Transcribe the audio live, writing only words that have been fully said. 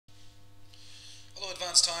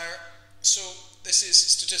Advanced Higher. So this is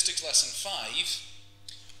Statistics Lesson 5,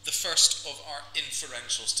 the first of our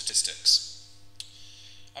inferential statistics.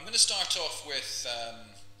 I'm going to start off with,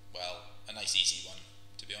 a nice easy one,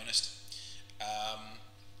 to be honest.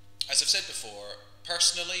 As I've said before,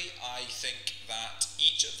 personally, I think that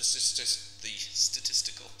each of the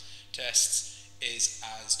statistical tests is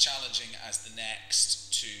as challenging as the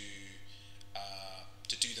next to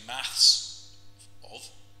do the maths of.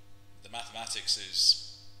 The mathematics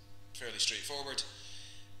is fairly straightforward.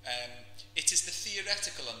 It is the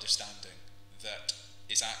theoretical understanding that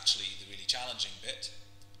is actually the really challenging bit,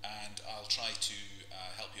 and I'll try to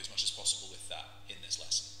help you as much as possible with that in this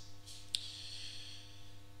lesson.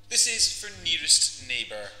 This is for nearest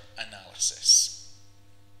neighbour analysis.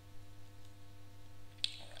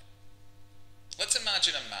 Alright. Let's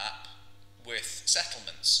imagine a map with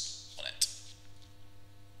settlements on it.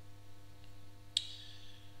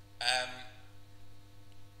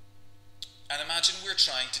 And imagine we're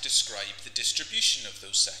trying to describe the distribution of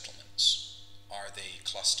those settlements. Are they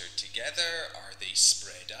clustered together? Are they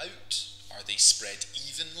spread out? Are they spread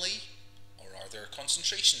evenly? Or are there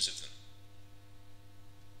concentrations of them?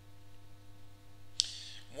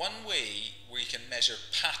 One way we can measure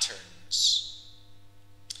patterns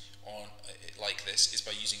on like this is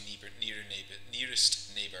by using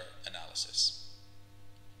nearest neighbour analysis.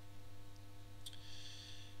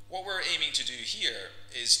 What we're aiming to do here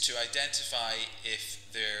is to identify if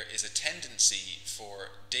there is a tendency for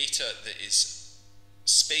data that is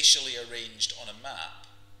spatially arranged on a map,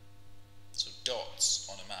 so dots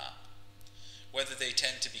on a map, whether they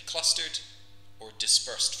tend to be clustered or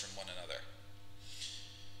dispersed from one another.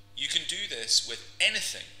 You can do this with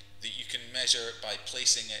anything that you can measure by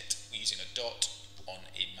placing it using a dot on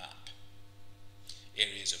a map.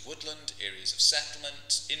 Areas of woodland, areas of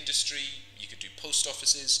settlement, industry, you could do post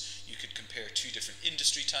offices, you could compare two different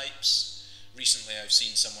industry types. Recently I've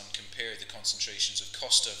seen someone compare the concentrations of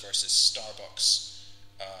Costa versus Starbucks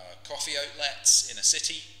coffee outlets in a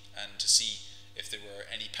city, and to see if there were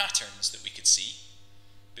any patterns that we could see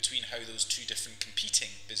between how those two different competing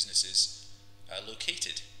businesses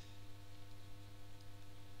located.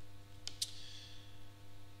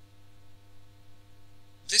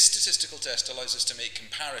 This statistical test allows us to make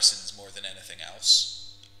comparisons more than anything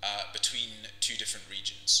else between two different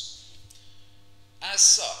regions. As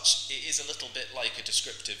such, it is a little bit like a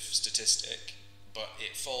descriptive statistic, but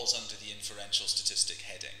it falls under the inferential statistic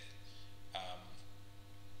heading.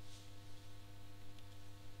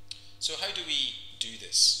 So how do we do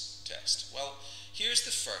this test? Well, here's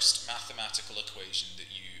the first mathematical equation that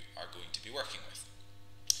you are going to be working with.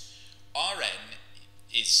 Rn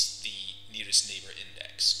is the nearest neighbour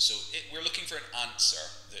index. So we're looking for an answer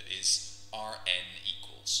that is Rn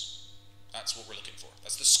equals. That's what we're looking for.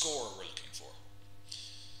 That's the score we're looking for.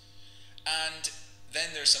 And then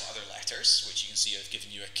there's some other letters, which you can see I've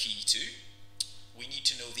given you a key to. We need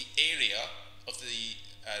to know the area of the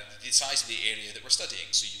size of the area that we're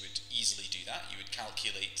studying. So you would easily do that. You would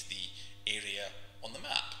calculate the area on the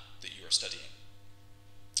map that you are studying.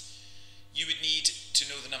 You would need to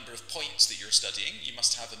know the number of points that you're studying. You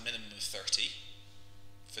must have a minimum of 30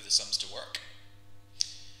 for the sums to work.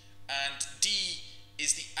 And D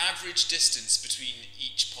is the average distance between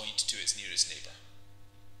each point to its nearest neighbour.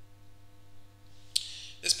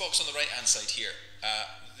 This box on the right hand side here,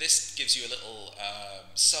 this gives you a little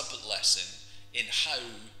sub-lesson in how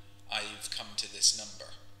I've come to this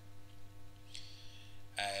number.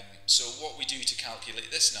 So what we do to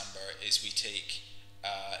calculate this number is we take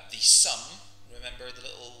the sum. Remember the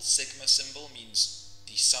little sigma symbol means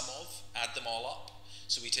the sum of, add them all up.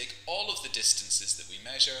 So we take all of the distances that we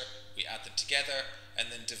measure, we add them together,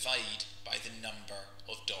 and then divide by the number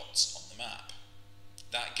of dots on the map.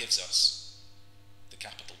 That gives us the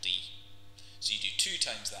capital D. So you do 2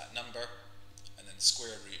 times that number, and then the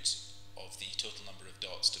square root of the total number of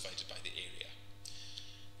dots divided by the area.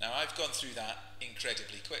 Now I've gone through that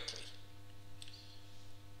incredibly quickly.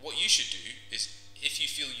 What you should do is, if you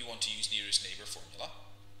feel you want to use nearest neighbour formula,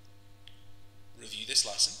 review this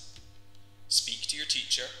lesson, speak to your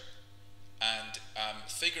teacher, and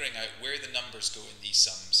figuring out where the numbers go in these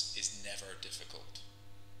sums is never difficult.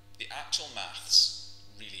 The actual maths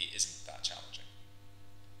really isn't that challenging.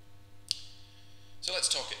 So let's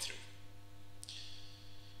talk it through.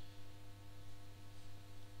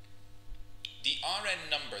 The Rn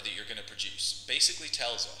number that you're going to produce basically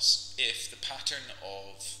tells us if the pattern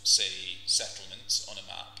of, say, settlements on a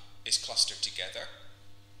map is clustered together,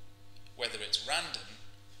 whether it's random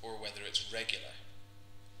or whether it's regular.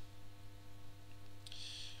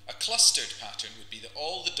 A clustered pattern would be that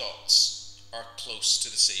all the dots are close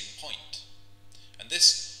to the same point. and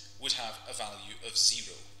this would have a value of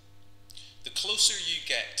 0. The closer you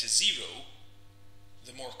get to 0,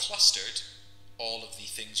 the more clustered all of the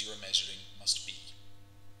things you are measuring must be.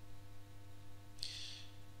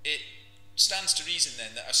 It stands to reason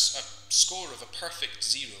then that a score of a perfect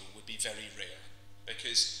 0 would be very rare,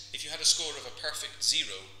 because if you had a score of a perfect 0,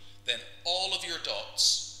 then all of your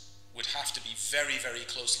dots would have to be very, very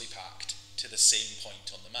closely packed to the same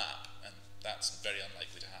point on the map, and that's very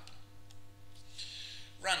unlikely to happen.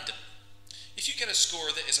 Random. If you get a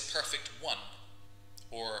score that is a perfect 1,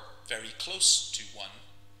 or very close to 1,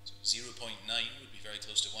 so 0.9 would be very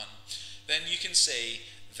close to 1, then you can say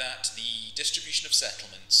that the distribution of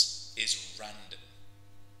settlements is random,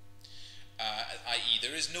 i.e.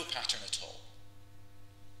 there is no pattern at all.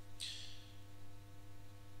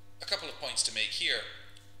 A couple of points to make here.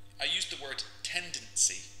 I used the word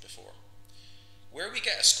tendency before. Where we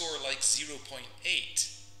get a score like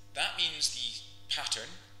 0.8, that means the pattern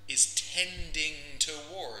is tending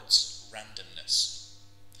towards randomness.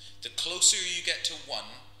 The closer you get to 1,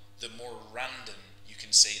 the more random you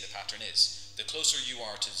can say the pattern is. The closer you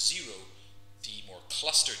are to 0, the more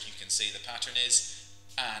clustered you can say the pattern is,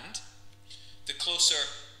 and the closer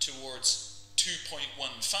towards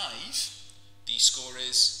 2.15 the score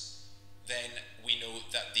is, then we know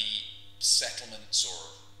that the settlements,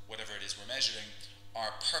 or whatever it is we're measuring,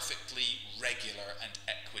 are perfectly regular and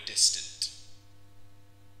equidistant.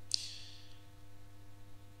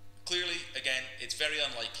 Clearly, again, it's very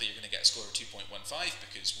unlikely you're going to get a score of 2.15,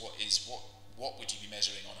 because what would you be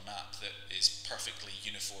measuring on a map that is perfectly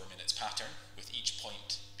uniform in its pattern, with each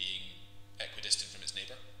point being equidistant from its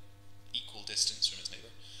neighbour, equal distance from its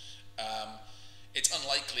neighbour? It's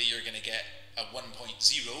unlikely you're going to get a 1.0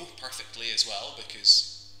 perfectly as well,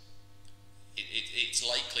 because it's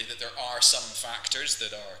likely that there are some factors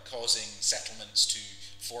that are causing settlements to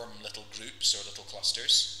form little groups or little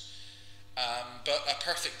clusters. But a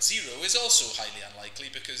perfect 0 is also highly unlikely,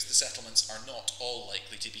 because the settlements are not all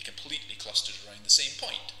likely to be completely clustered around the same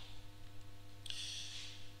point.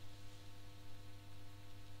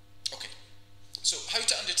 Okay, so how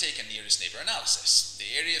to undertake a nearest neighbour analysis.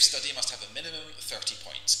 The area of study must have a minimum of 30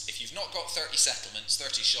 points. If you've not got 30 settlements,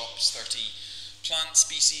 30 shops, 30 plant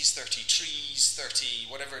species, 30 trees, 30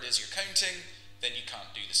 whatever it is you're counting, then you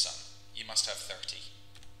can't do the sum. You must have 30.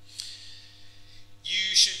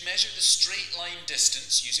 You should measure the straight line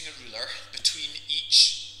distance using a ruler between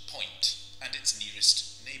each point and its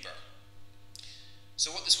nearest neighbour.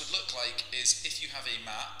 So what this would look like is, if you have a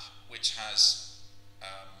map which has,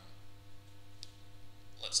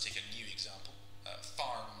 let's take a new example,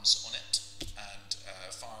 farms on it, and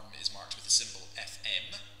farm is marked with the symbol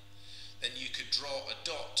FM, then you could draw a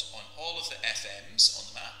dot on all of the FMs on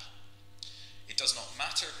the map. It does not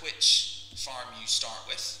matter which farm you start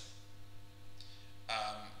with.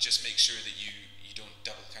 Just make sure that you don't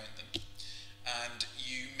double count them. And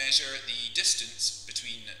you measure the distance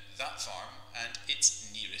between that farm and its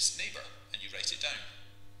nearest neighbour, and you write it down.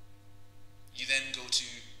 You then go to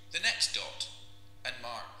the next dot and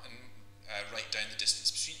write down the distance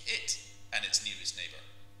between it and its nearest neighbour.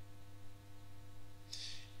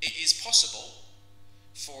 It is possible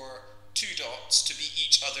for two dots to be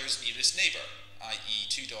each other's nearest neighbour, i.e.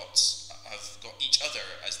 two dots have got each other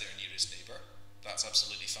as their nearest neighbour. That's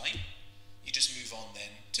absolutely fine. You just move on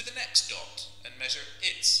then to the next dot and measure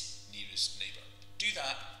its nearest neighbour. Do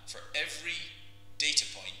that for every data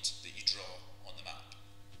point that you draw on the map.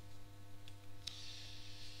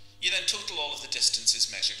 You then total all of the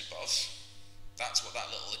distances measured above. That's what that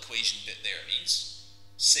little equation bit there means.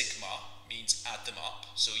 Sigma means add them up,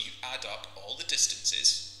 so you add up all the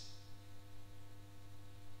distances,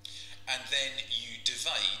 and then you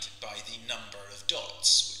divide by the number of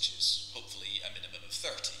dots, which is hopefully a minimum of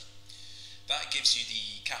 30. That gives you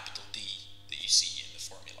the capital D that you see in the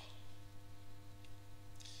formula.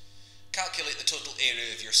 Calculate the total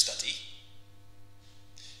area of your study.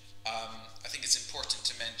 I think it's important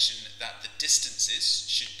to mention that the distances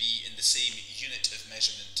should be in the same unit of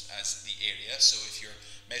measurement as the area. So if you're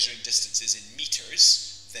measuring distances in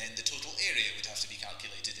meters, then the total area would have to be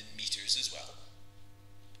calculated in meters as well.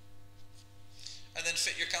 And then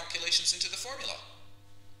fit your calculations into the formula.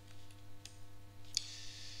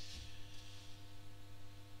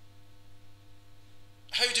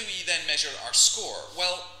 How do we then measure our score?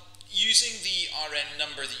 Well, using the Rn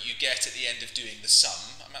number that you get at the end of doing the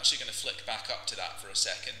sum, I'm actually going to flick back up to that for a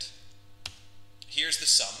second. Here's the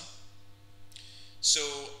sum. So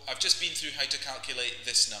I've just been through how to calculate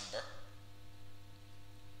this number.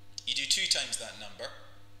 You do 2 times that number,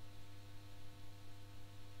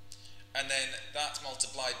 and then that's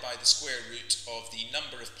multiplied by the square root of the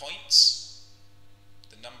number of points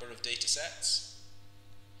number of data sets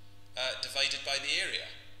divided by the area.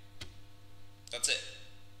 That's it.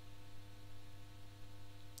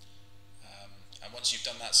 And once you've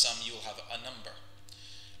done that sum, you'll have a number.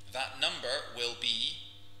 That number will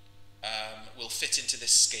fit into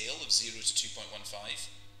this scale of 0 to 2.15.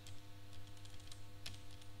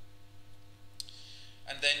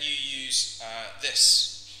 And then you use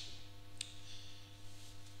this.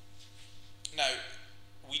 Now,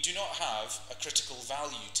 we do not have a critical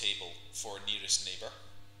value table for nearest neighbour.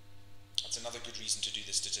 That's another good reason to do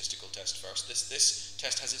the statistical test first. This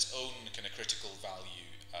test has its own kind of critical value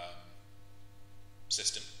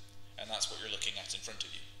system, and that's what you're looking at in front of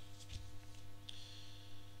you.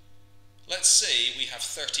 Let's say we have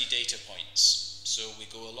 30 data points, so we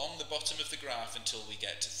go along the bottom of the graph until we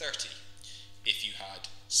get to 30. If you had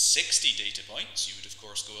 60 data points, you would of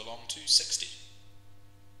course go along to 60.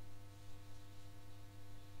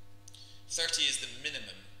 30 is the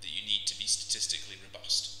minimum that you need to be statistically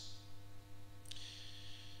robust.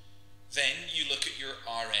 Then you look at your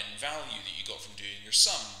Rn value that you got from doing your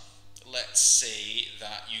sum. Let's say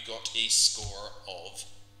that you got a score of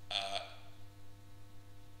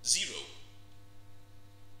 0.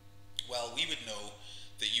 Well, we would know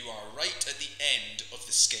that you are right at the end of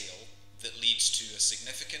the scale that leads to a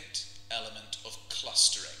significant element of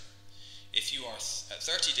clustering. If you are at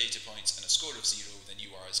 30 data points and a score of 0, then you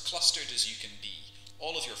are as clustered as you can be.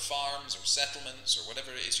 All of your farms or settlements or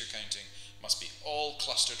whatever it is you're counting must be all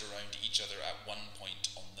clustered around each other at one point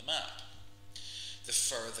on the map. The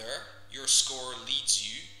further your score leads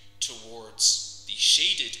you towards the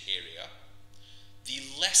shaded area, the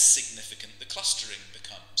less significant the clustering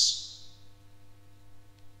becomes.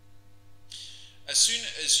 As soon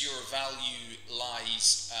as your value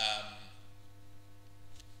lies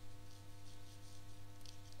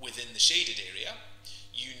within the shaded area,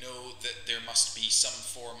 you know that there must be some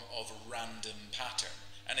form of random pattern.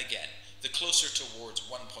 And again, the closer towards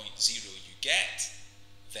 1.0 you get,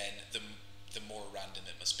 then the more random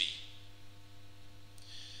it must be.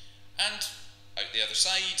 And out the other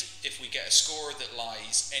side, if we get a score that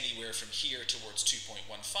lies anywhere from here towards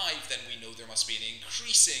 2.15, then we know there must be an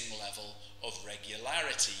increasing level of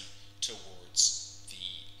regularity towards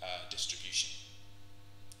the distribution.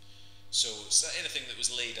 So anything that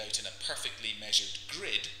was laid out in a perfectly measured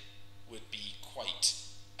grid would be quite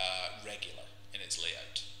regular in its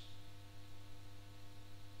layout.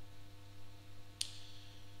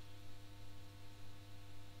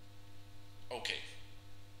 Okay.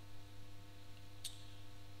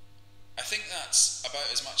 I think that's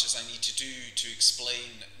about as much as I need to do to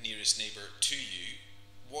explain nearest neighbour to you.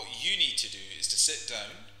 What you need to do is to sit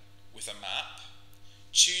down with a map,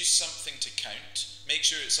 choose something to count, make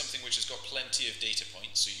sure it's something which has got plenty of data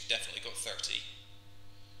points, so you've definitely got 30.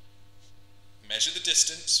 Measure the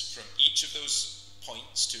distance from each of those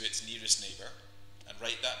points to its nearest neighbour and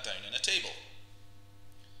write that down in a table.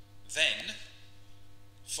 Then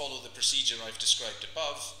follow the procedure I've described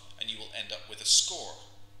above and you will end up with a score.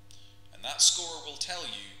 And that score will tell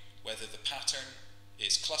you whether the pattern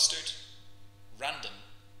is clustered, random,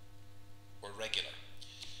 or regular.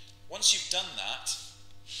 Once you've done that,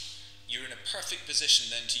 you're in a perfect position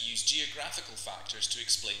then to use geographical factors to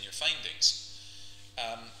explain your findings.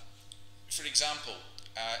 For example,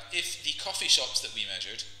 if the coffee shops that we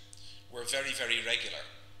measured were very, very regular,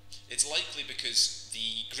 it's likely because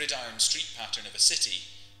the gridiron street pattern of a city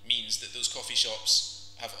means that those coffee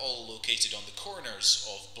shops have all located on the corners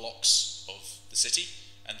of blocks of the city,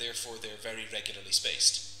 and therefore they're very regularly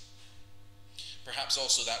spaced. Perhaps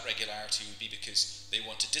also that regularity would be because they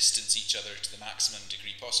want to distance each other to the maximum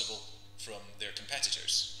degree possible from their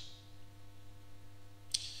competitors.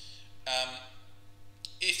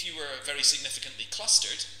 If you were very significantly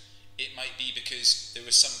clustered, it might be because there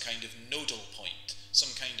was some kind of nodal point,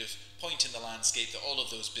 some kind of point in the landscape that all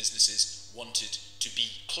of those businesses wanted to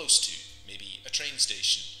be close to, maybe a train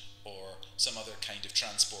station or some other kind of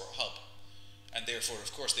transport hub. And therefore,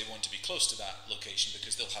 of course, they want to be close to that location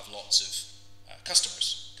because they'll have lots of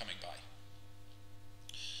customers coming by.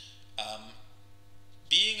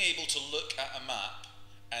 Being able to look at a map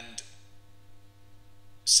and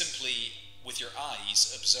simply with your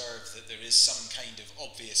eyes observe that there is some kind of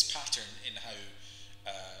obvious pattern in how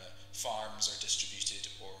farms are distributed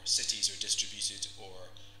or cities are distributed or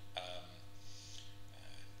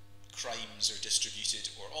crimes are distributed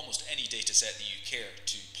or almost any data set that you care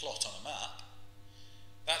to plot on a map,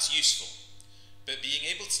 that's useful. But being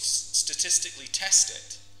able to statistically test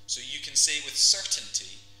it so you can say with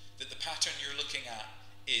certainty that the pattern you're looking at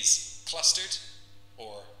is clustered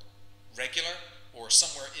or regular or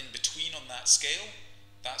somewhere in between on that scale,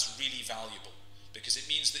 that's really valuable. because it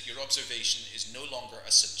means that your observation is no longer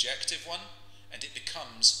a subjective one, and it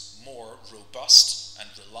becomes more robust and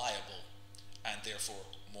reliable, and therefore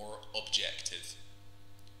more objective.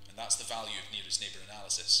 And that's the value of nearest neighbour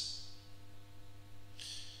analysis.